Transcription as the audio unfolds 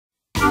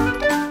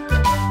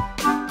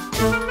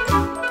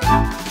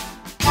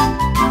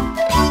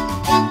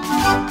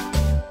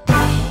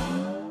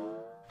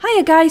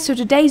Hiya guys, so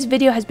today's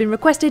video has been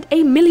requested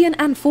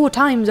 1,000,004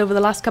 times over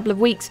the last couple of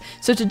weeks,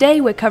 so today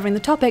we're covering the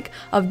topic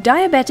of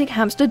diabetic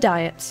hamster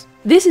diets.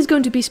 This is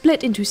going to be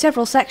split into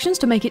several sections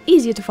to make it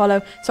easier to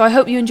follow, so I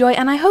hope you enjoy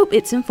and I hope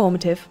it's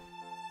informative.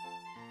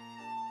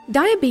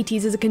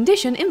 Diabetes is a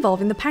condition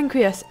involving the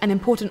pancreas, an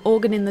important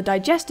organ in the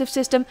digestive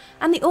system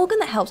and the organ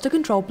that helps to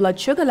control blood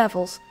sugar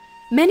levels.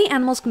 Many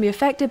animals can be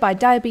affected by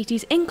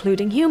diabetes,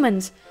 including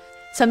humans.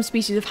 Some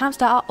species of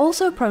hamster are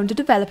also prone to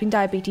developing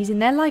diabetes in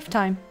their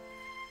lifetime.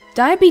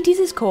 Diabetes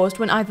is caused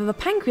when either the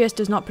pancreas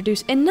does not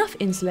produce enough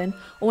insulin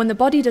or when the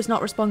body does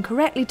not respond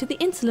correctly to the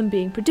insulin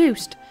being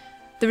produced.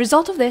 The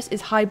result of this is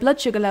high blood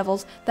sugar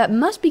levels that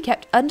must be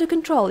kept under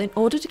control in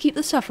order to keep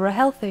the sufferer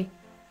healthy.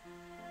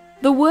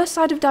 The worst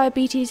side of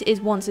diabetes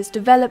is once it's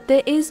developed,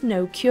 there is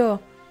no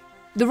cure.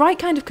 The right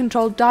kind of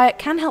controlled diet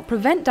can help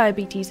prevent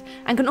diabetes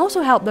and can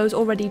also help those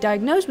already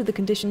diagnosed with the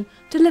condition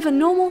to live a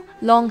normal,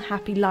 long,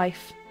 happy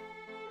life.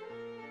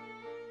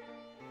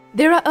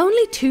 There are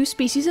only 2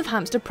 species of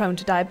hamster prone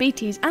to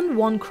diabetes and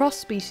 1 cross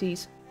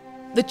species.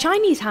 The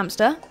Chinese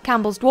hamster,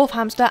 Campbell's dwarf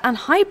hamster and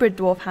hybrid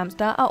dwarf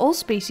hamster are all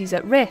species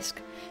at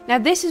risk. Now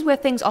this is where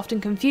things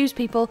often confuse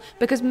people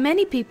because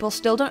many people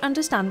still don't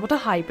understand what a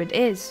hybrid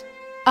is.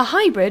 A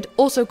hybrid,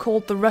 also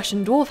called the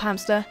Russian dwarf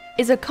hamster,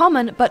 is a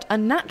common but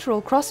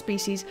unnatural cross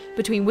species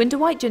between winter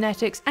white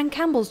genetics and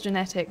Campbell's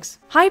genetics.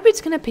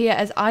 Hybrids can appear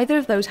as either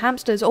of those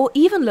hamsters or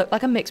even look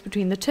like a mix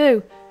between the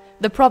two.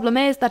 The problem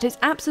is that it's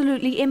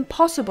absolutely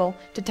impossible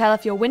to tell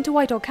if your winter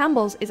white or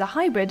Campbell's is a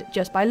hybrid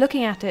just by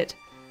looking at it.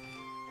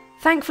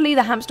 Thankfully,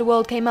 the hamster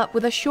world came up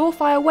with a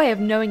surefire way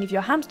of knowing if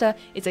your hamster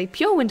is a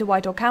pure winter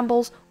white or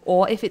Campbell's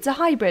or if it's a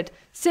hybrid,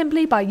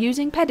 simply by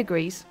using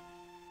pedigrees.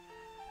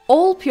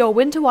 All pure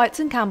winter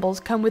whites and Campbell's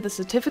come with a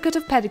certificate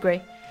of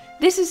pedigree.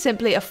 This is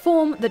simply a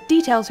form that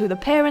details who the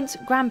parents,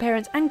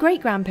 grandparents and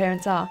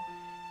great-grandparents are.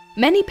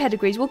 Many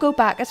pedigrees will go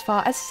back as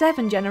far as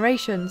 7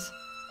 generations.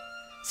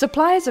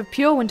 Suppliers of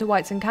pure winter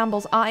whites and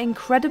Campbell's are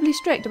incredibly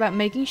strict about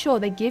making sure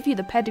they give you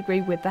the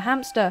pedigree with the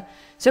hamster,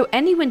 so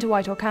any winter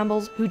white or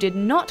Campbell's who did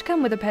not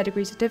come with a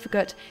pedigree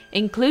certificate,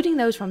 including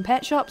those from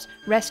pet shops,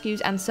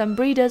 rescues and some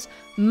breeders,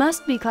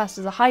 must be classed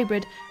as a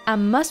hybrid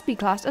and must be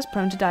classed as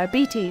prone to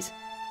diabetes.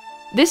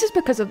 This is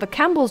because of the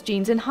Campbell's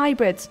genes in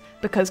hybrids.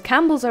 Because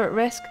Campbell's are at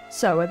risk,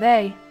 so are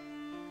they.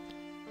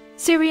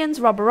 Syrians,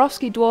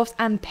 Roborovsky dwarfs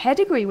and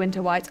pedigree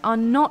winter whites are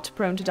not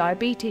prone to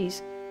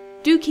diabetes.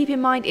 Do keep in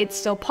mind it's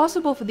still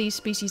possible for these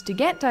species to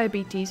get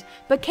diabetes,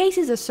 but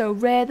cases are so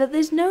rare that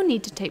there's no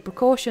need to take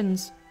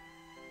precautions.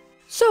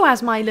 So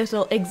as my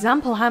little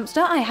example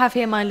hamster, I have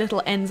here my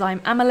little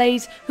enzyme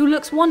amylase, who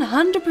looks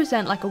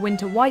 100% like a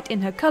winter white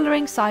in her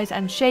colouring, size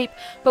and shape,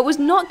 but was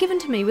not given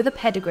to me with a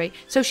pedigree,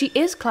 so she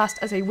is classed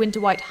as a winter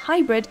white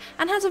hybrid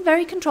and has a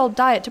very controlled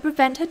diet to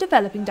prevent her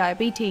developing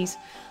diabetes.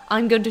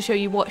 I'm going to show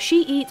you what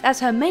she eats as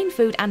her main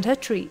food and her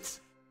treats.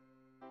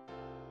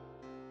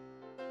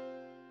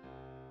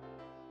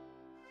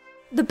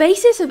 The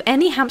basis of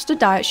any hamster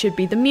diet should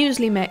be the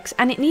muesli mix,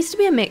 and it needs to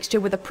be a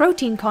mixture with a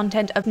protein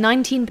content of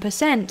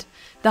 19%.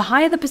 The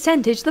higher the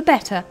percentage, the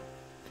better.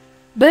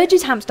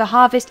 Burgess Hamster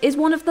Harvest is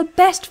one of the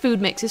best food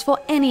mixes for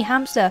any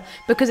hamster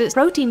because its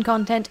protein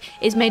content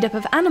is made up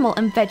of animal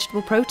and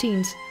vegetable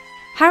proteins.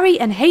 Harry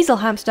and Hazel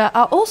Hamster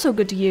are also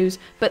good to use,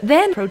 but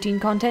their protein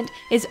content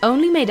is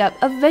only made up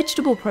of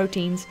vegetable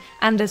proteins,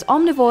 and as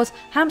omnivores,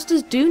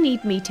 hamsters do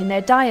need meat in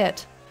their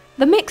diet.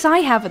 The mix I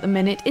have at the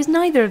minute is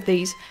neither of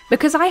these,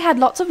 because I had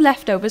lots of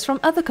leftovers from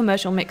other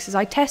commercial mixes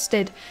I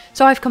tested,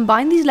 so I've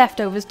combined these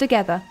leftovers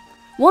together.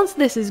 Once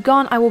this is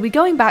gone, I will be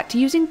going back to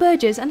using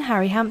Burgess and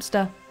Harry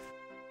Hamster.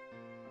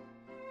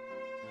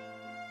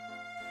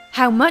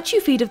 How much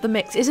you feed of the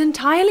mix is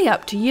entirely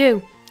up to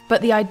you,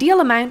 but the ideal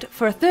amount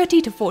for a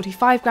 30 to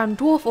 45 gram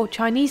dwarf or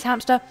Chinese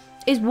hamster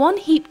is 1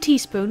 heap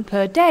teaspoon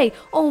per day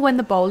or when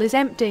the bowl is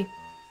empty.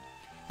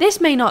 This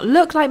may not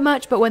look like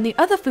much, but when the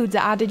other foods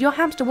are added, your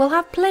hamster will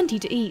have plenty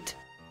to eat.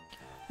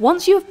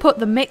 Once you have put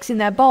the mix in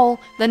their bowl,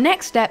 the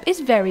next step is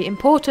very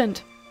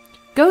important.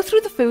 Go through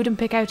the food and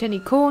pick out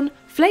any corn,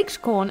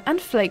 flaked corn and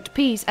flaked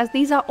peas, as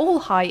these are all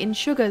high in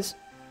sugars.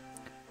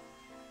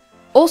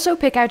 Also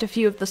pick out a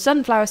few of the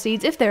sunflower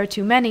seeds if there are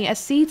too many, as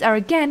seeds are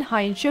again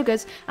high in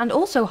sugars and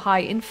also high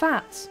in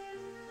fats.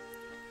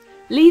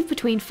 Leave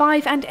between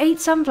 5 and 8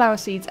 sunflower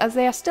seeds, as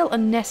they are still a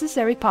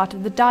necessary part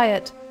of the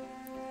diet.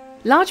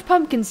 Large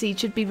pumpkin seeds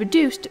should be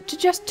reduced to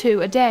just 2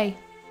 a day.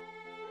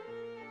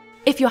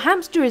 If your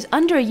hamster is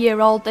under a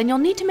year old, then you'll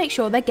need to make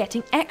sure they're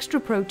getting extra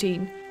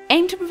protein.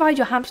 Aim to provide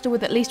your hamster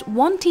with at least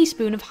 1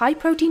 teaspoon of high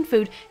protein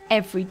food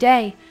every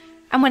day.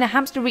 And when a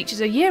hamster reaches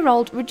a year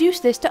old,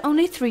 reduce this to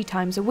only 3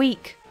 times a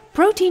week.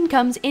 Protein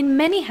comes in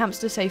many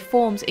hamster-safe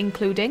forms,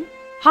 including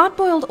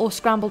hard-boiled or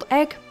scrambled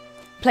egg,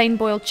 plain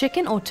boiled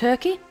chicken or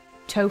turkey,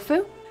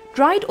 tofu,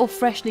 dried or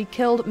freshly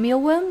killed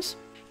mealworms,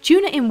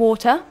 tuna in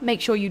water,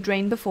 make sure you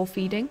drain before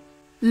feeding.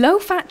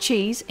 Low-fat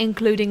cheese,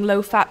 including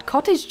low-fat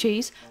cottage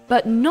cheese,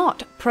 but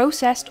not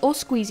processed or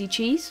squeezy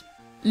cheese.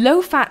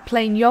 Low-fat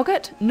plain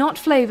yogurt, not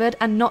flavoured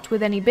and not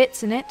with any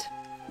bits in it.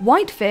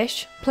 White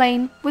fish,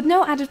 plain, with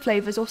no added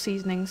flavours or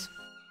seasonings.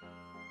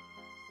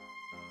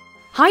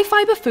 High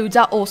fibre foods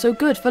are also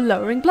good for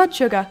lowering blood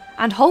sugar,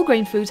 and whole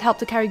grain foods help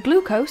to carry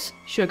glucose,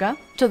 sugar,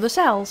 to the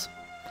cells.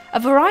 A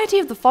variety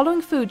of the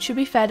following foods should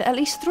be fed at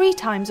least 3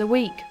 times a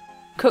week: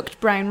 cooked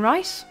brown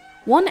rice,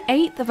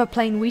 1/8 of a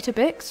plain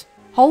Weetabix,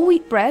 whole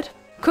wheat bread,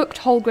 cooked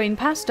whole grain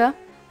pasta,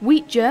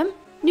 wheat germ,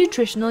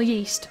 nutritional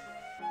yeast.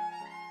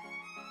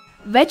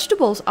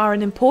 Vegetables are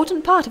an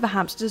important part of a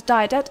hamster's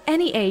diet at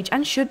any age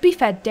and should be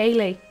fed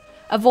daily.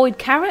 Avoid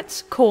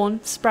carrots, corn,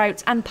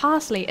 sprouts and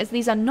parsley, as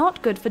these are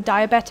not good for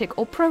diabetic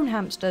or prone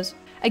hamsters.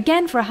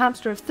 Again, for a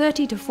hamster of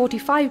 30 to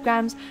 45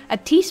 grams, a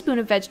teaspoon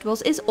of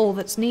vegetables is all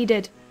that's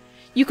needed.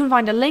 You can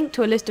find a link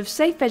to a list of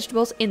safe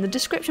vegetables in the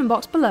description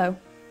box below.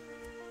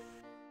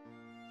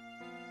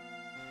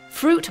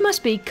 Fruit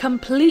must be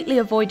completely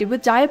avoided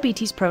with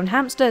diabetes-prone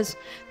hamsters.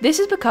 This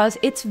is because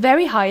it's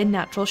very high in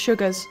natural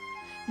sugars.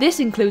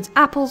 This includes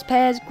apples,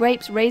 pears,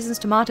 grapes, raisins,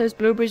 tomatoes,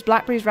 blueberries,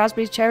 blackberries,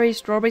 raspberries, cherries,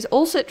 strawberries,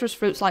 all citrus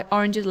fruits like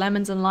oranges,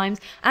 lemons and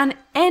limes, and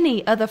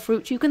any other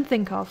fruit you can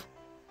think of.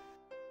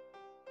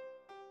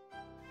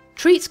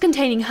 Treats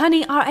containing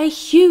honey are a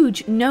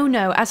huge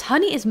no-no, as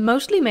honey is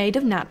mostly made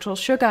of natural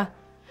sugar.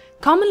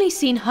 Commonly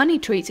seen honey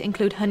treats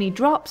include honey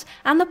drops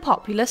and the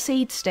popular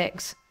seed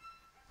sticks.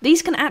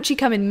 These can actually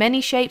come in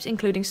many shapes,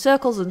 including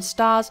circles and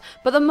stars,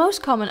 but the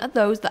most common are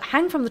those that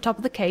hang from the top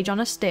of the cage on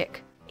a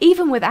stick.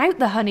 Even without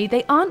the honey,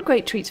 they aren't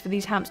great treats for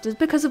these hamsters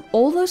because of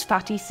all those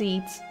fatty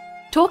seeds.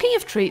 Talking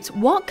of treats,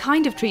 what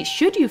kind of treats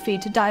should you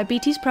feed to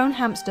diabetes-prone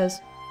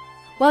hamsters?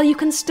 Well, you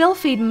can still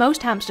feed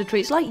most hamster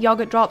treats like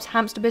yogurt drops,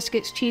 hamster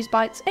biscuits, cheese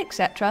bites,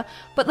 etc.,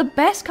 but the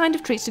best kind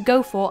of treats to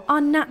go for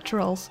are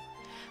naturals.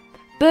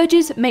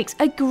 Burgess makes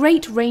a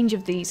great range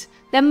of these.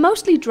 They're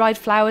mostly dried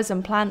flowers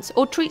and plants,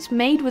 or treats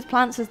made with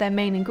plants as their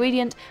main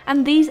ingredient,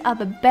 and these are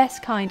the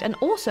best kind and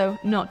also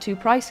not too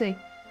pricey.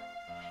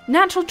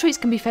 Natural treats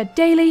can be fed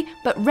daily,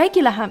 but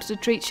regular hamster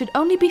treats should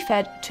only be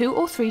fed 2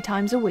 or 3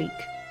 times a week.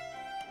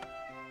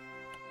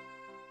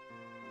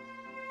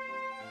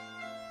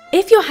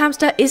 If your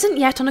hamster isn't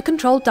yet on a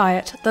controlled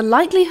diet, the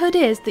likelihood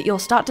is that you'll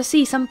start to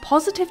see some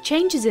positive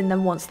changes in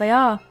them once they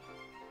are.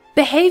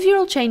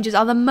 Behavioural changes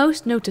are the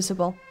most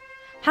noticeable.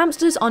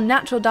 Hamsters on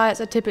natural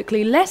diets are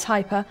typically less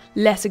hyper,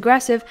 less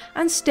aggressive,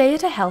 and stay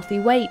at a healthy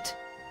weight.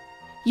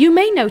 You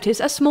may notice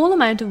a small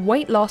amount of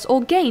weight loss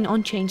or gain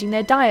on changing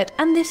their diet,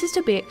 and this is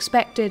to be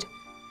expected.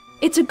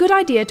 It's a good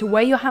idea to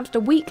weigh your hamster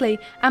weekly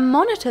and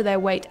monitor their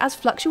weight, as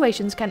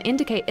fluctuations can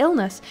indicate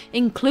illness,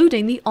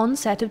 including the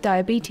onset of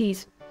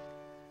diabetes.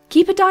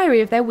 Keep a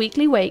diary of their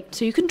weekly weight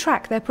so you can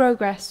track their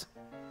progress.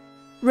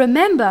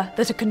 Remember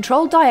that a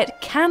controlled diet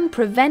can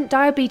prevent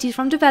diabetes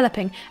from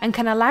developing and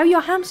can allow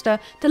your hamster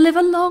to live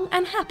a long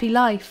and happy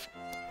life.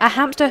 A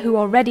hamster who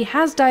already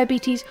has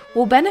diabetes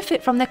will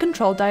benefit from their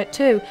controlled diet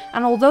too,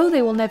 and although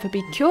they will never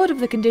be cured of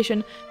the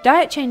condition,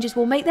 diet changes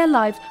will make their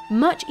lives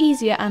much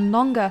easier and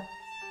longer.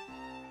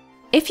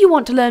 If you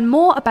want to learn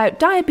more about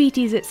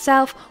diabetes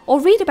itself or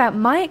read about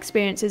my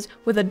experiences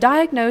with a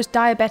diagnosed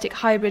diabetic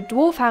hybrid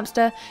dwarf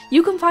hamster,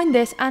 you can find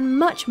this and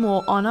much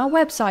more on our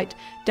website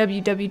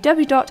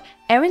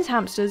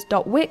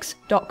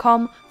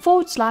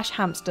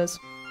www.erinshamsters.wix.com/hamsters.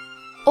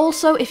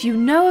 Also, if you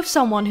know of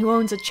someone who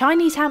owns a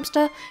Chinese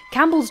hamster,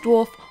 Campbell's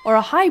dwarf or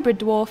a hybrid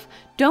dwarf,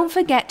 don't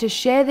forget to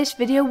share this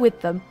video with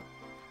them.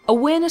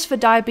 Awareness for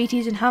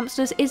diabetes in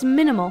hamsters is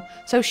minimal,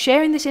 so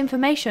sharing this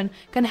information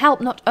can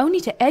help not only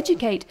to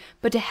educate,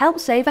 but to help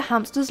save a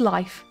hamster's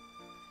life.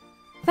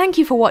 Thank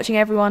you for watching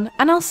everyone,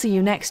 and I'll see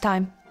you next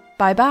time.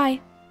 Bye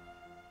bye.